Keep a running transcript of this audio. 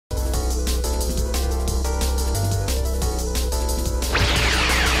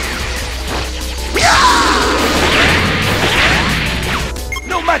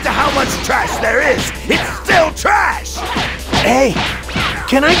there is, it's still trash! Hey,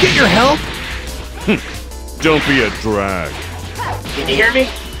 can I get your help? Don't be a drag. Can you hear me?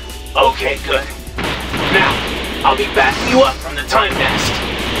 Okay, good. Now, I'll be backing you up from the time nest.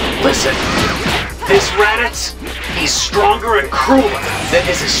 Listen, this Raditz, he's stronger and crueler than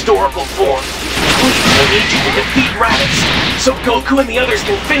his historical form. Please, I need you to defeat Raditz, so Goku and the others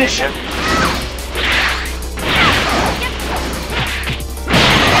can finish him.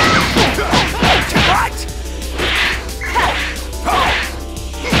 What?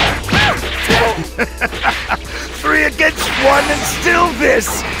 3 against 1 and still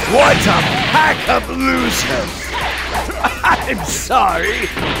this! What a pack of losers! I'm sorry.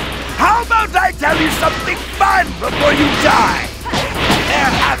 How about I tell you something fun before you die?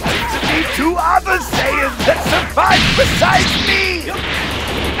 There happen to be 2 other Saiyans that survived besides me!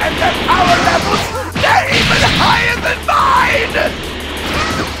 And their power levels, they're even higher than mine!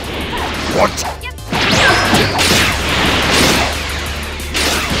 What?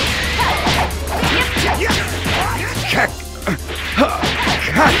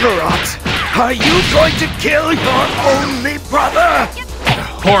 Kakarot, are you going to kill your only brother?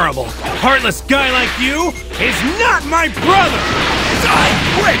 Horrible, heartless guy like you is not my brother! I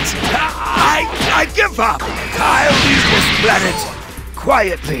quit! I give up! I'll leave this planet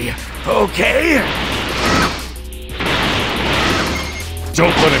quietly, okay?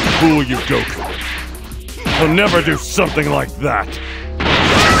 Don't let him fool you, Goku. He'll never do something like that.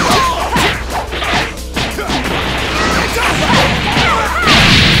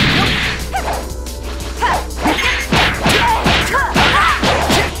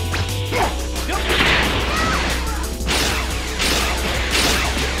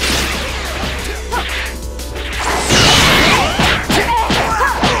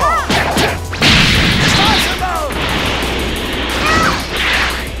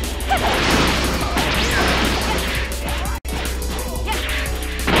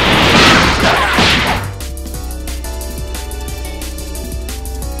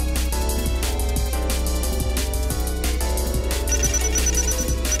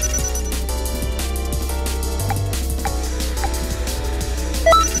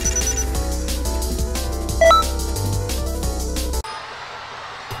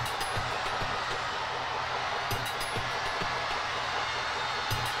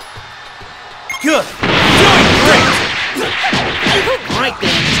 Good! Doing great! Right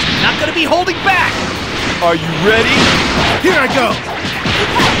then, not gonna be holding back! Are you ready? Here I go!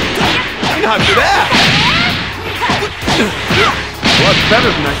 Not bad! A lot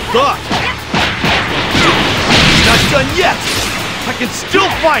better than I thought! Not done yet! I can still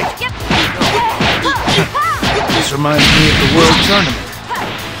fight! This reminds me of the World Tournament.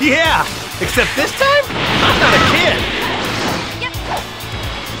 Yeah! Except this time, I'm not a kid!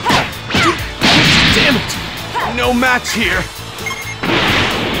 Damn it! No match here!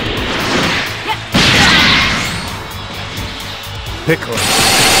 Piccolo,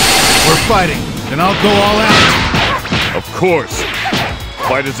 we're fighting, and I'll go all out. Of course.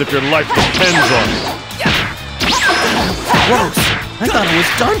 Fight as if your life depends on it. Gross! I thought I was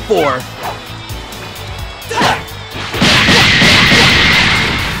done for!